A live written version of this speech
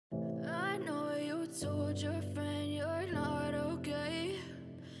told your friend you're not okay,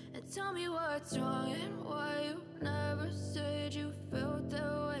 and tell me what's wrong and why you never said you felt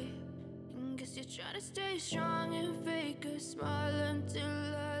that way. And guess you're trying to stay strong and fake a smile until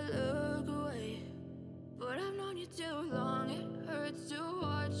I look away. But I've known you too long, it hurts to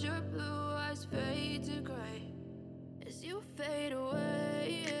watch your blue eyes fade to gray as you fade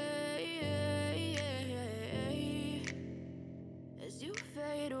away, as you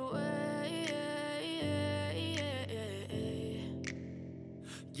fade away.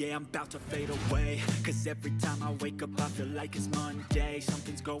 Yeah, I'm about to fade away, cause every time I wake up I feel like it's Monday.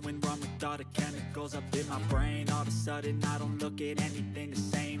 Something's going wrong with all the chemicals up in my brain. All of a sudden I don't look at anything the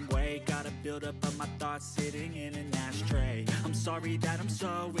same way. Gotta build up of my thoughts sitting in an ashtray. I'm sorry that I'm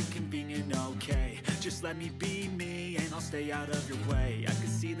so inconvenient, okay. Just let me be me and I'll stay out of your way. I can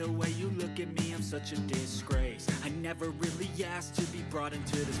see the way you look at me, I'm such a disgrace. I never really asked to be brought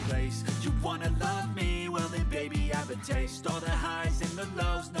into this place. You wanna love me? Well then baby have a taste. All the highs and the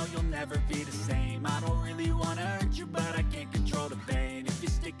lows, no you'll never be the same. I don't really wanna hurt you but I can't control the pain. If you're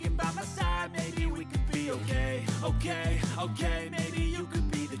sticking by my side maybe we could be okay. Okay, maybe you could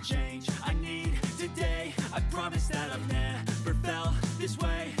be the change I need today. I promise that I've never felt this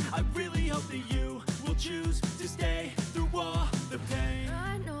way. I really hope that you will choose to stay through all the pain.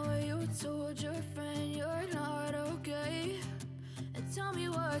 I know you told your friend you're not okay, and tell me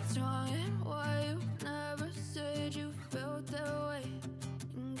what's wrong and why you never said you felt that way.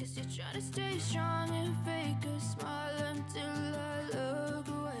 And guess you're trying to stay strong and fake a smile until I look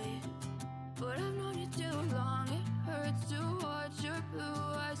away. But I've known you too long, it hurts to watch your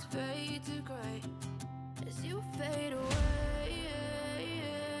blue eyes fade to gray as you fade away,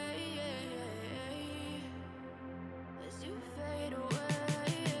 as you fade away,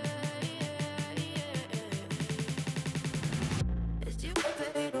 as you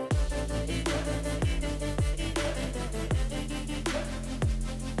fade away.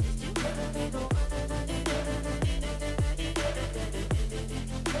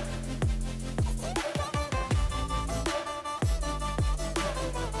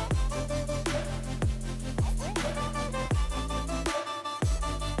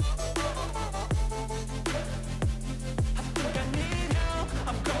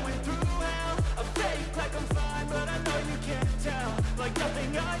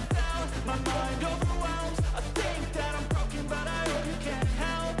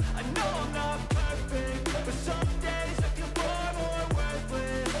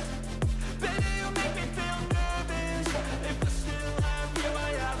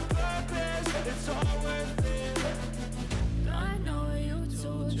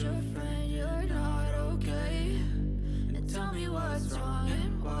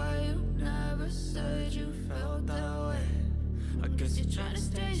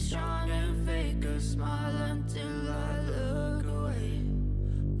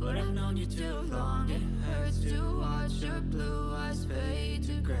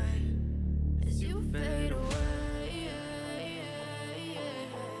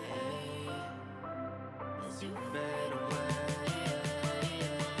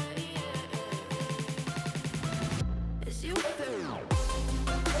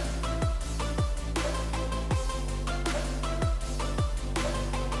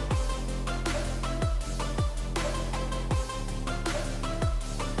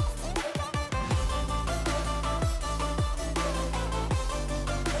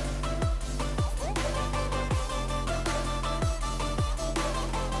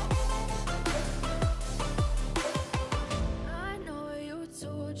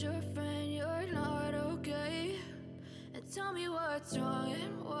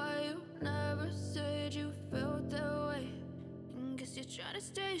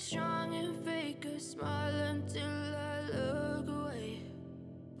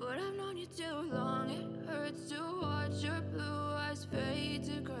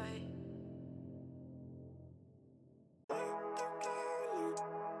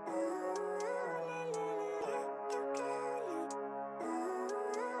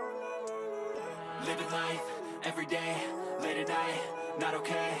 Living life, every day, late at night, not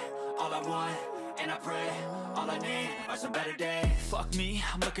okay. All I want, and I pray, all I need are some better days. Fuck me,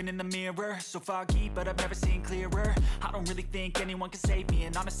 I'm looking in the mirror, so foggy, but I've never seen clearer. I don't really think anyone can save me,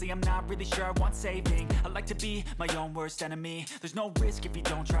 and honestly I'm not really sure I want saving. I like to be my own worst enemy. There's no risk if you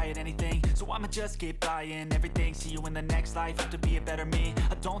don't try at anything, so I'ma just keep buying everything. See you in the next life, hope to be a better me.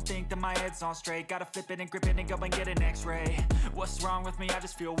 I don't think that my head's on straight, gotta flip it and grip it and go and get an x-ray. What's wrong with me? I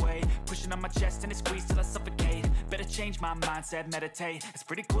just feel weight pushing on my chest and it squeezes till I suffocate. Better change my mindset, meditate. It's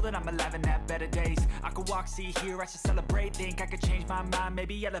pretty cool that I'm alive and have better days. days. I could walk, see, hear, I should celebrate. Think I could change my mind,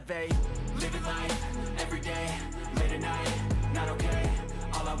 maybe elevate. Living life, every day, late at night, not okay.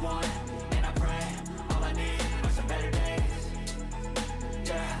 All I want, and I pray, all I need are some better days.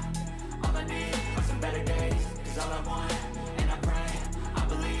 Yeah, all I need are some better days. Cause all I want, and I pray, I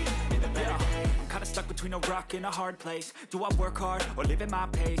believe in the better days. I'm kinda stuck between a rock and a hard place. Do I work hard or live at my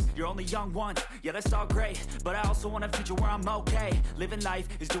pace? You're only young once, yeah that's all great, but I also want a future where I'm okay. Living life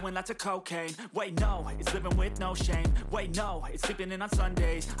is doing lots of cocaine. Wait no, it's living with no shame. Wait no, it's sleeping in on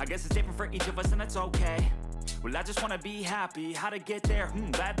Sundays. I guess it's different for each of us and that's okay. Well I just wanna be happy, how to get there?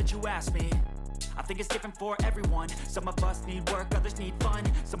 Glad that you asked me. I think it's different for everyone. Some of us need work, others need fun.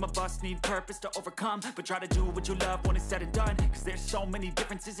 Some of us need purpose to overcome. But try to do what you love when it's said and done. Cause there's so many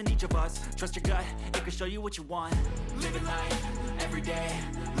differences in each of us. Trust your gut, it can show you what you want. Living life, every day,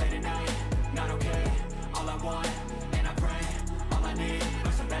 late at night, not okay. All I want, and I pray, all I need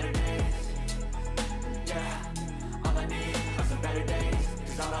are some better days. Yeah, all I need are some better days.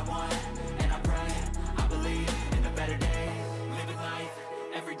 Cause all I want, and I pray, I believe in the better days. Living life,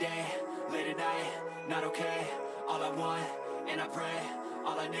 every day, late at night, not okay. All I want, and I pray,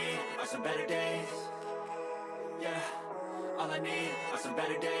 all I need are some better days. Yeah, all I need are some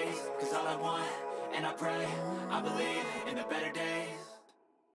better days. Cause all I want, and I pray, I believe in the better days.